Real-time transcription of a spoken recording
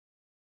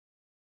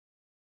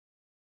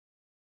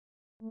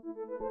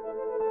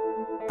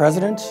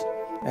Presidents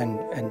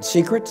and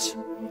secrets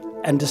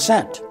and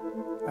dissent.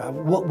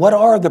 What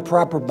are the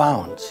proper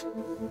bounds?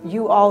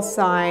 You all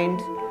signed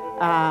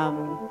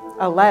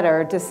a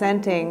letter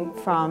dissenting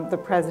from the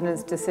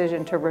president's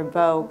decision to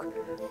revoke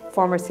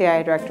former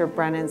CIA Director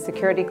Brennan's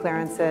security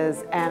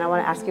clearances, and I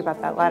want to ask you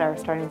about that letter,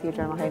 starting with you,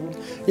 General Hayden.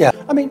 Yeah,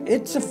 I mean,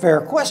 it's a fair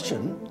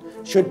question.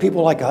 Should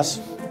people like us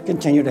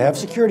continue to have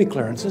security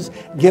clearances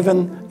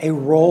given a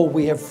role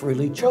we have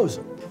freely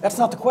chosen? That's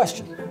not the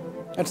question.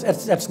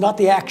 That's not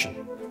the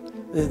action.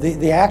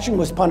 The action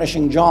was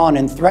punishing John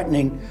and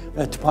threatening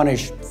to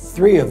punish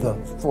 3 of the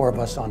 4 of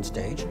us on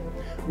stage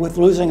with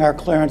losing our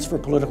clearance for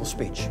political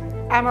speech.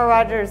 Admiral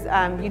Rogers,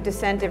 you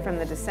dissented from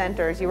the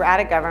dissenters. You were out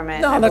of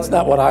government. No, that's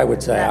not what I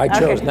would say. I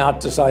chose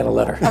not to sign a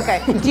letter.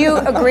 Okay. Do you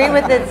agree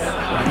with its...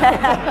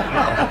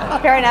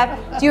 Fair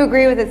enough. Do you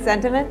agree with its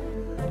sentiment?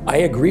 I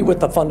agree with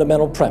the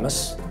fundamental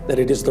premise that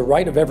it is the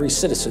right of every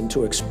citizen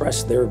to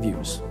express their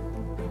views.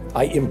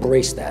 I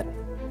embrace that.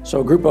 So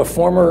a group of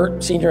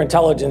former senior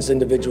intelligence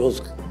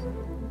individuals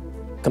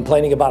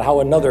complaining about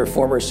how another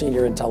former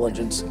senior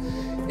intelligence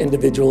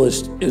individual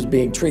is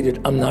being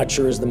treated, I'm not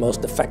sure is the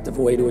most effective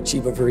way to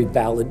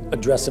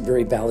address a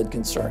very valid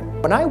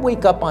concern. When I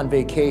wake up on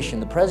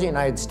vacation, the President of the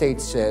United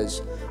States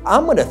says,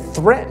 I'm going to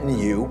threaten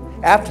you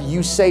after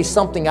you say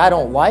something I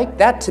don't like.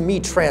 That to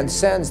me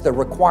transcends the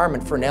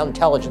requirement for an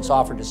intelligence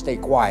officer to stay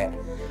quiet.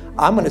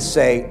 I'm going to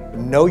say,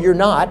 no, you're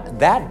not.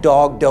 That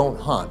dog don't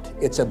hunt.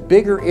 It's a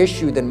bigger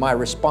issue than my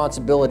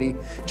responsibility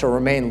to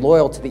remain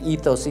loyal to the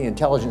ethos of the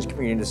intelligence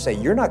community to say,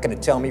 you're not going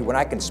to tell me when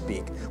I can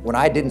speak, when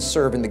I didn't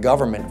serve in the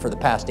government for the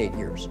past 8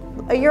 years.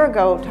 A year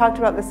ago, talked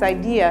about this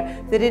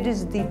idea that it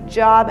is the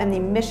job and the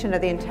mission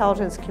of the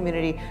intelligence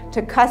community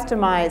to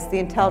customize the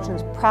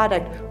intelligence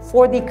product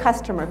for the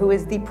customer, who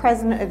is the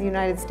President of the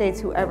United States,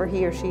 whoever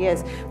he or she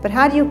is. But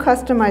how do you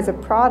customize a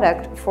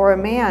product for a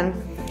man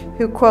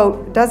who,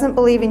 quote, doesn't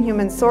believe in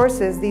human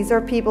sources? These are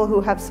people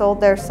who have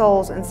sold their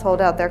souls and sold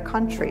out their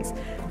countries.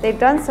 They've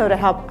done so to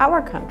help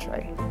our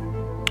country.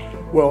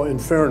 Well, in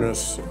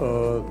fairness,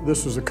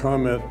 this was a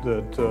comment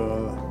that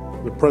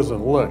the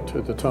President-elect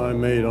at the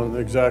time made on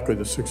exactly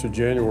the 6th of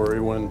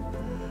January when,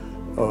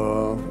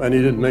 and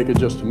he didn't make it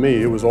just to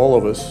me, it was all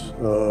of us,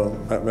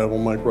 Admiral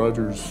Mike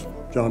Rogers,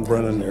 John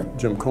Brennan,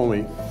 Jim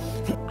Comey.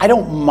 I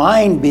don't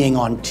mind being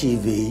on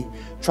TV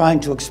trying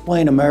to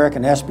explain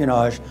American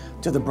espionage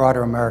to the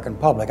broader American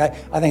public.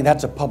 I think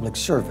that's a public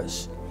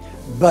service.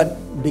 But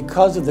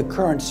because of the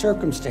current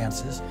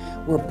circumstances,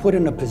 we're put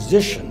in a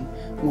position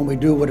when we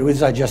do what it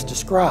is I just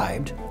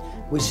described,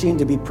 we seem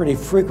to be pretty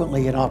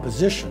frequently in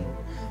opposition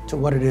to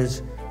what it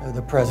is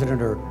the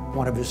President or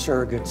one of his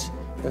surrogates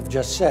have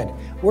just said.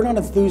 We're not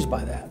enthused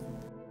by that.